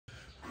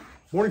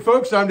Morning,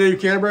 folks. I'm Dave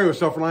Canterbury with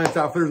Self-Reliance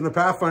Outfitters in the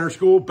Pathfinder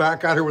School.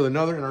 Back out here with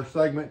another in our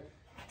segment,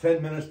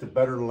 10 minutes to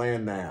better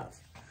land nav.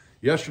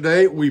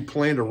 Yesterday, we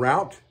planned a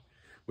route.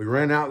 We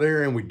ran out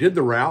there and we did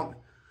the route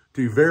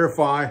to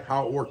verify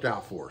how it worked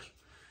out for us.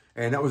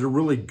 And that was a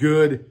really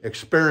good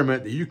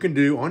experiment that you can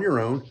do on your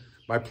own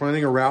by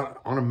planning a route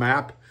on a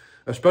map,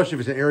 especially if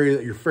it's an area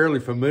that you're fairly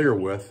familiar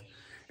with.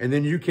 And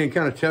then you can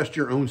kind of test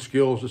your own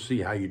skills to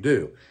see how you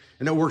do.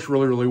 And that works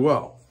really, really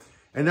well.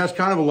 And that's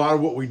kind of a lot of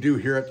what we do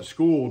here at the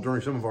school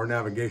during some of our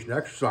navigation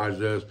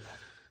exercises,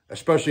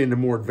 especially in the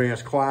more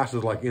advanced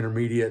classes like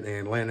intermediate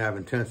and land nav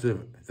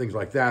intensive, things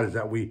like that, is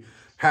that we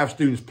have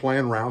students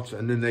plan routes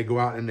and then they go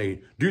out and they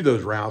do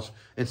those routes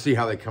and see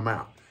how they come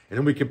out. And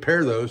then we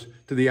compare those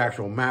to the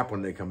actual map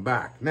when they come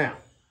back. Now,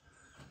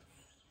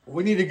 what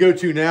we need to go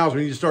to now is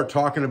we need to start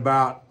talking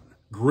about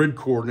grid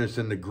coordinates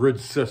and the grid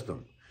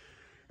system.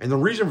 And the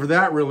reason for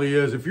that really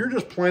is if you're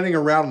just planning a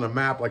route on the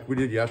map like we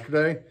did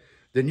yesterday,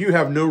 then you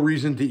have no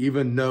reason to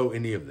even know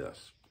any of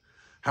this.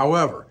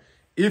 However,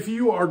 if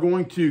you are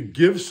going to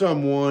give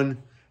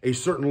someone a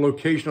certain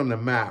location on the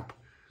map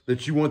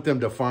that you want them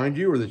to find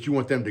you or that you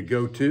want them to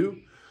go to,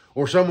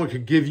 or someone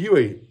could give you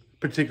a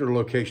particular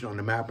location on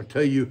the map and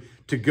tell you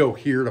to go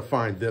here to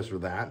find this or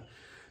that,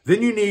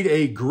 then you need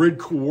a grid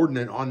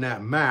coordinate on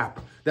that map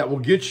that will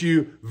get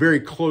you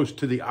very close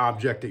to the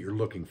object that you're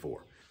looking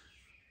for.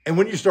 And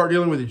when you start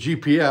dealing with a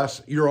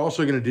GPS, you're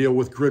also going to deal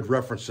with grid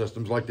reference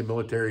systems like the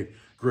military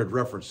grid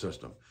reference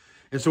system.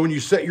 And so when you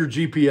set your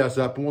GPS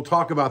up, and we'll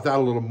talk about that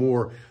a little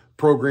more,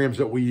 programs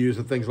that we use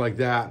and things like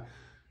that,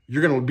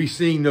 you're going to be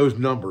seeing those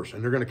numbers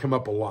and they're going to come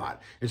up a lot.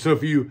 And so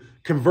if you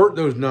convert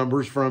those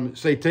numbers from,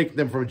 say, take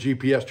them from a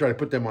GPS, try to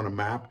put them on a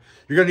map,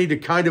 you're going to need to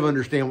kind of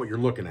understand what you're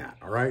looking at,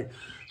 all right?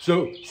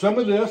 So some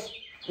of this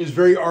is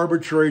very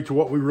arbitrary to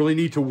what we really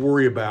need to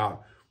worry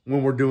about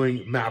when we're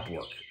doing map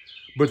work.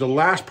 But the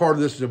last part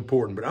of this is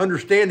important, but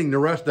understanding the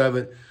rest of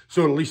it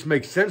so it at least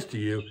makes sense to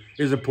you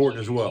is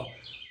important as well.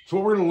 So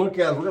what we're going to look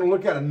at is we're going to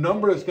look at a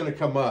number that's going to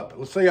come up.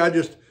 Let's say I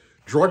just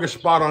drug a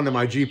spot onto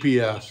my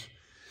GPS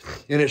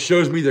and it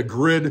shows me the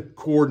grid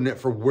coordinate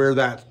for where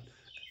that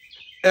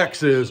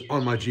X is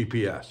on my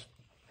GPS.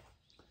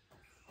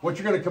 What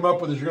you're going to come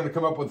up with is you're going to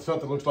come up with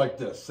something that looks like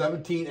this: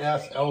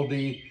 17S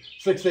LD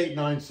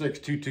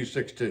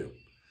 68962262.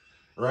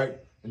 All right?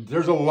 And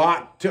there's a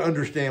lot to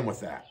understand with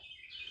that.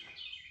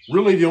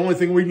 Really, the only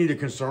thing we need to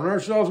concern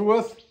ourselves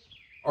with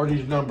are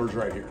these numbers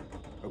right here,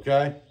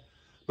 okay?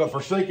 But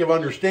for sake of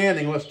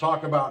understanding, let's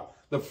talk about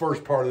the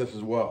first part of this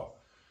as well.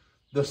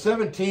 The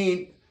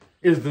 17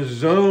 is the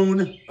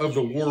zone of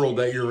the world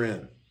that you're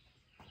in.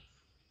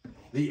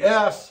 The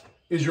S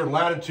is your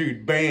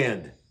latitude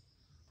band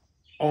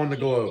on the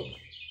globe.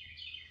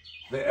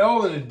 The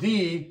L and the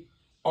D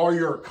are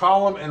your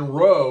column and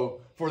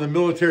row for the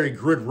military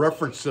grid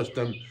reference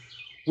system,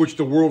 which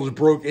the world has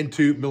broke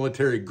into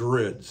military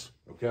grids,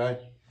 okay?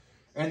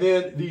 And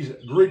then these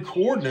grid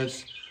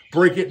coordinates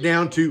break it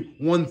down to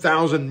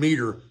 1,000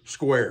 meter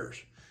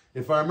squares.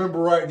 If I remember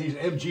right, these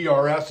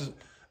MGRS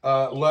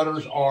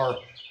letters are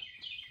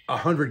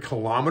 100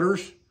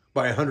 kilometers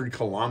by 100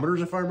 kilometers,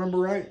 if I remember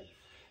right.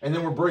 And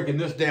then we're breaking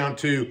this down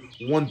to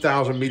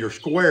 1,000 meter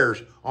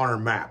squares on our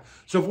map.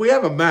 So if we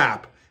have a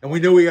map and we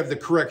know we have the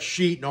correct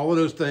sheet and all of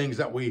those things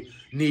that we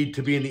need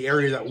to be in the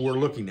area that we're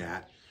looking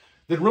at,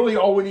 then really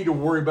all we need to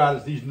worry about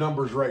is these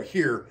numbers right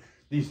here,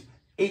 these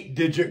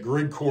 8-digit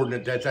grid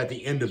coordinate that's at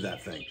the end of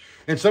that thing.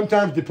 And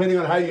sometimes, depending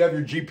on how you have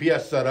your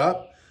GPS set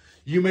up,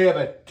 you may have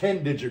a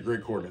 10-digit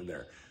grid coordinate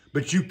there.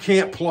 But you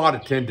can't plot a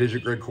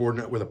 10-digit grid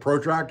coordinate with a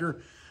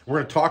protractor. We're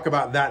going to talk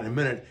about that in a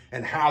minute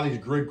and how these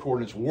grid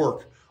coordinates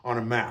work on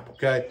a map,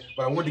 okay?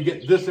 But I wanted to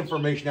get this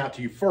information out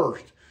to you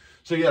first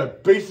so you had a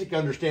basic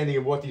understanding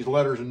of what these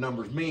letters and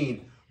numbers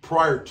mean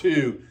prior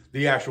to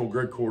the actual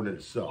grid coordinate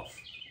itself.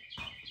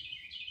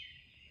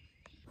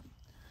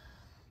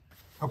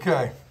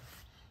 Okay,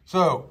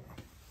 so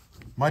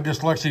my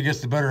dyslexia gets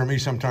the better of me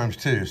sometimes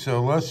too.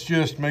 So let's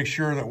just make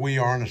sure that we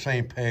are on the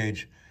same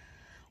page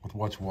with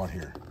what's what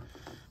here.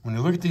 When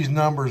you look at these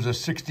numbers, the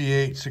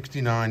 68,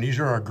 69, these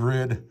are our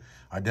grid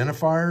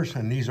identifiers,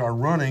 and these are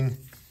running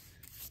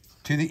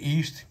to the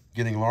east,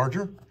 getting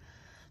larger,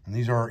 and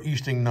these are our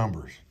easting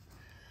numbers.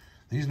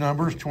 These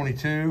numbers,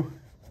 22,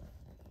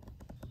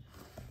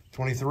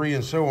 23,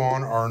 and so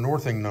on, are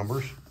northing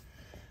numbers,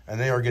 and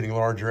they are getting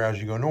larger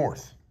as you go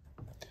north.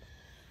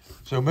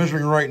 So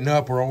measuring right and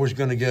up, we're always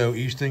going to go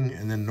easting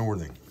and then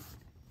northing.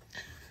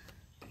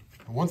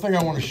 One thing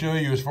I want to show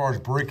you as far as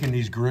breaking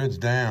these grids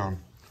down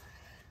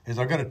is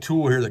I've got a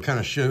tool here that kind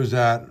of shows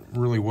that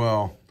really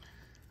well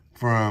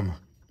from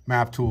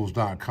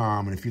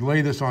maptools.com. And if you lay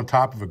this on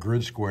top of a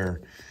grid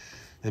square,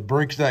 it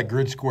breaks that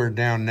grid square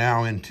down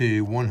now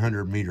into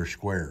 100 meter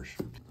squares.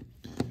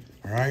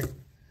 All right?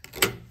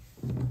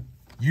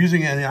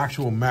 Using an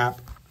actual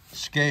map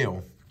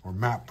scale or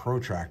map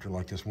protractor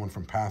like this one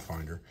from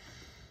Pathfinder,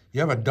 you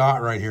have a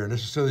dot right here, and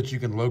this is so that you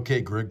can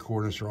locate grid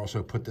coordinates or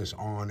also put this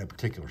on a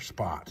particular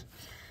spot.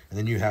 And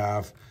then you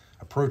have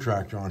a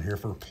protractor on here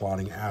for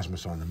plotting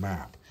azimuths on the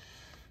map.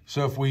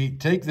 So if we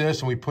take this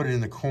and we put it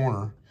in the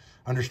corner,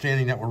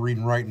 understanding that we're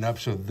reading right and up,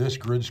 so this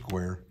grid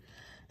square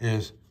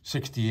is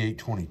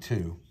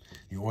 6822.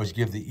 You always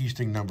give the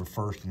easting number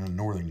first and then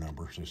the northing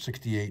number. So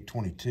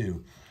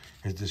 6822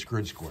 is this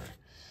grid square.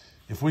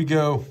 If we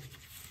go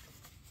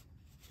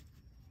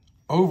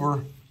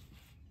over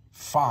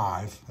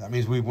 5, that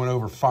means we went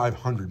over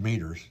 500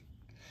 meters.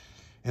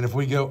 And if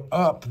we go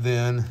up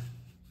then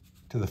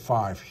to the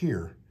 5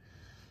 here,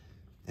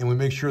 and we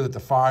make sure that the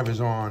 5 is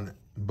on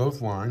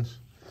both lines,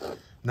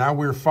 now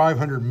we're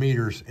 500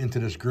 meters into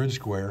this grid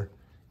square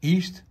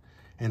east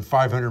and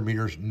 500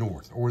 meters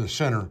north, or the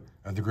center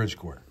of the grid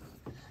square.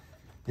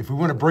 If we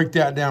want to break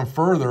that down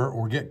further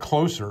or get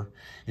closer,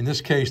 in this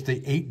case, the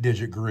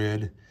 8-digit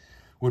grid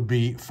would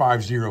be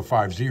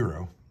 5050, if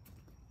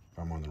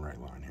I'm on the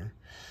right line here.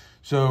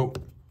 So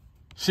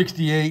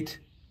 68,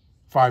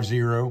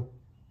 50,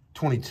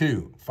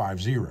 22,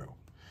 50.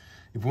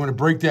 If we want to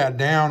break that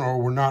down, or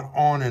we're not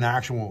on an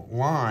actual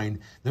line,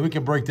 then we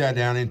can break that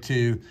down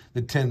into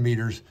the 10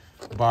 meters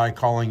by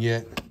calling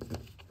it,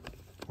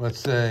 let's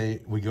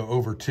say we go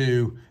over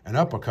 2 and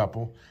up a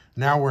couple.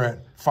 Now we're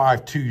at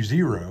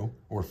 520,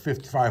 or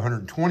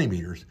 520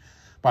 meters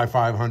by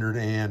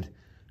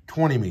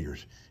 520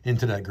 meters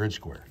into that grid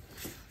square.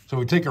 So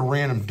we take a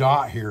random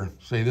dot here,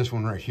 say this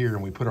one right here,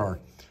 and we put our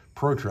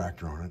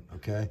protractor on it,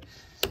 okay?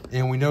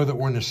 And we know that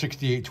we're in the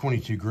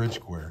 6822 grid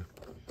square.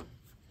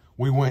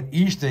 We went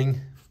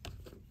easting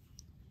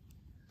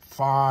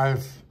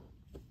 5,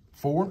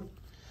 4,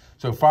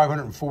 so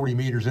 540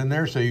 meters in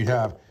there. So you'd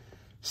have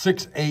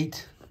 6,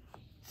 8,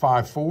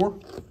 5, 4,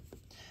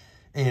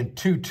 and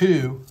 2,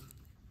 2,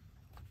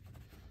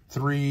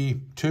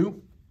 3,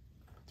 2,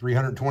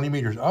 320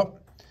 meters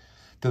up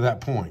to that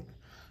point.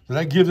 So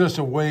that gives us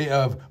a way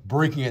of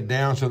breaking it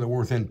down so that we're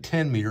within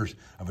 10 meters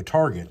of a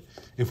target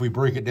if we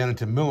break it down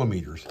into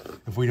millimeters,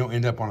 if we don't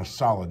end up on a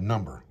solid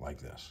number like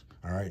this.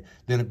 All right,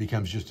 then it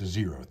becomes just a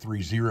 0,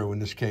 3, 0 in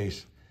this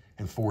case,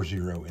 and 4,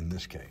 0 in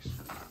this case.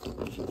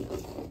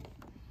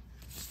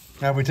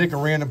 Now, if we take a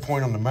random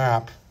point on the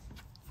map,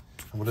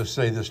 and we'll just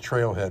say this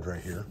trailhead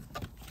right here,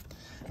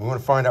 and we want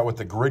to find out what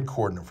the grid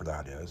coordinate for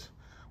that is.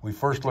 We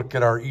first look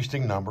at our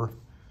easting number,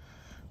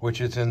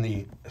 which is in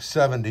the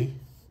 70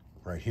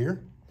 right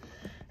here,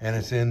 and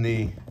it's in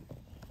the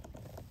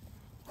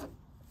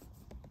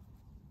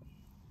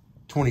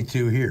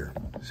 22 here.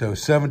 So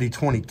 70,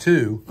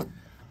 22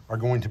 are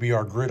going to be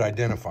our grid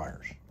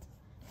identifiers.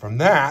 From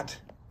that,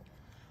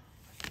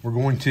 we're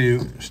going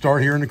to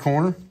start here in the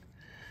corner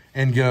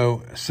and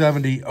go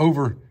 70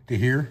 over to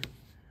here,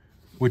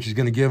 which is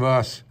going to give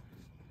us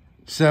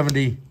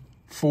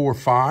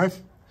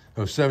 7045,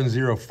 so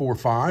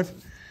 7045,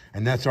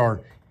 and that's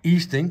our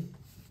easting.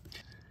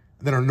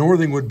 Then our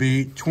northing would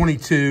be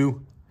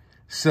 22,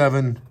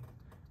 7,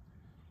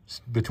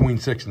 between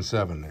 6 and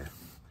 7 there.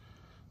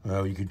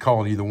 Well, you could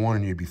call it either one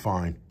and you'd be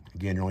fine.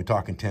 Again, you're only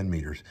talking 10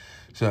 meters.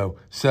 So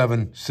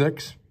 7,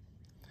 6.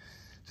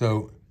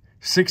 So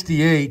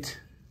 68,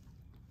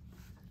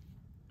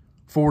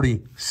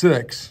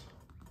 46,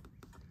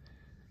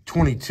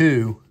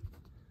 22,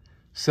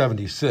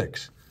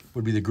 76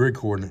 would be the grid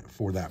coordinate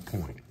for that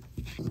point.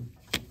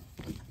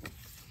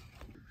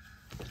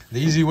 The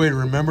easy way to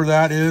remember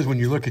that is when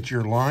you look at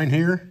your line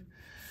here,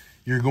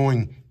 you're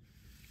going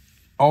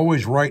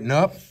always right and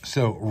up.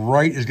 So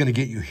right is going to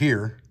get you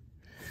here,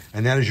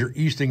 and that is your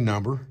easting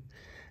number.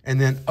 And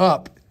then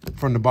up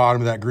from the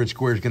bottom of that grid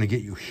square is going to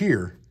get you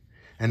here,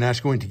 and that's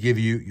going to give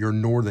you your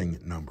northing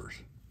numbers,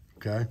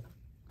 okay?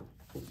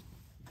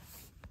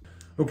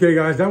 Okay,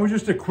 guys, that was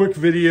just a quick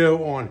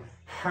video on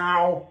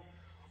how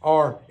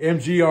our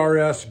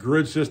MGRS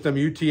grid system,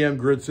 UTM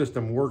grid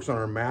system works on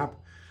our map,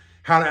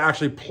 how to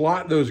actually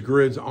plot those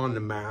grids on the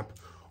map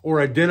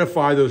or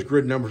identify those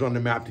grid numbers on the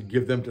map to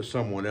give them to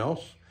someone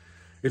else.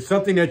 It's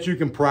something that you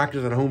can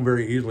practice at home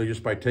very easily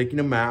just by taking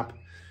a map,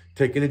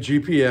 taking a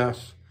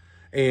GPS,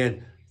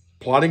 and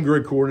plotting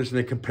grid coordinates and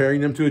then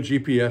comparing them to a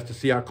GPS to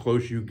see how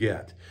close you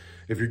get.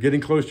 If you're getting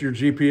close to your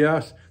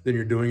GPS, then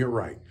you're doing it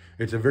right.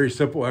 It's a very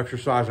simple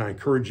exercise, and I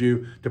encourage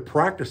you to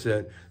practice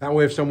it. That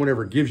way, if someone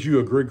ever gives you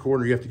a grid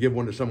coordinate, you have to give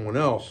one to someone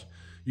else,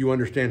 you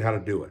understand how to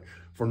do it.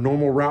 For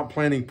normal route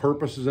planning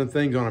purposes and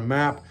things on a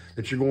map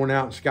that you're going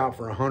out and scout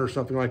for a hunt or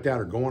something like that,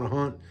 or going to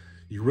hunt,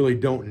 you really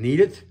don't need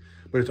it.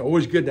 But it's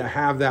always good to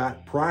have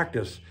that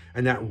practice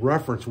and that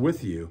reference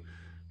with you,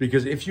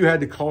 because if you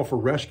had to call for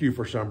rescue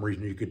for some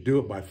reason, you could do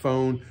it by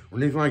phone or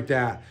anything like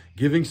that.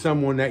 Giving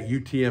someone that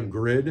UTM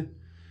grid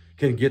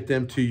can get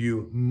them to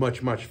you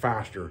much, much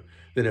faster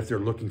than if they're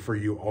looking for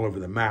you all over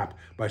the map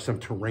by some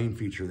terrain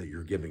feature that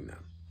you're giving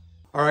them.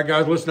 All right,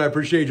 guys, listen, I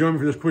appreciate you joining me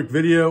for this quick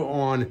video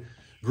on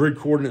grid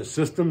coordinate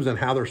systems and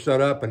how they're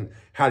set up and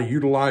how to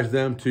utilize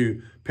them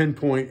to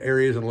pinpoint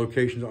areas and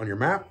locations on your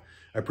map.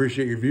 I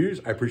appreciate your views.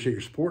 I appreciate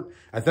your support.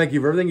 I thank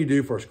you for everything you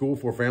do for our school,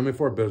 for our family,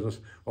 for our business,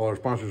 all our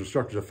sponsors,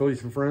 instructors,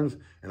 affiliates, and friends.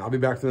 And I'll be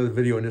back to another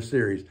video in this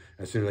series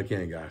as soon as I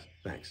can, guys.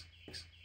 Thanks.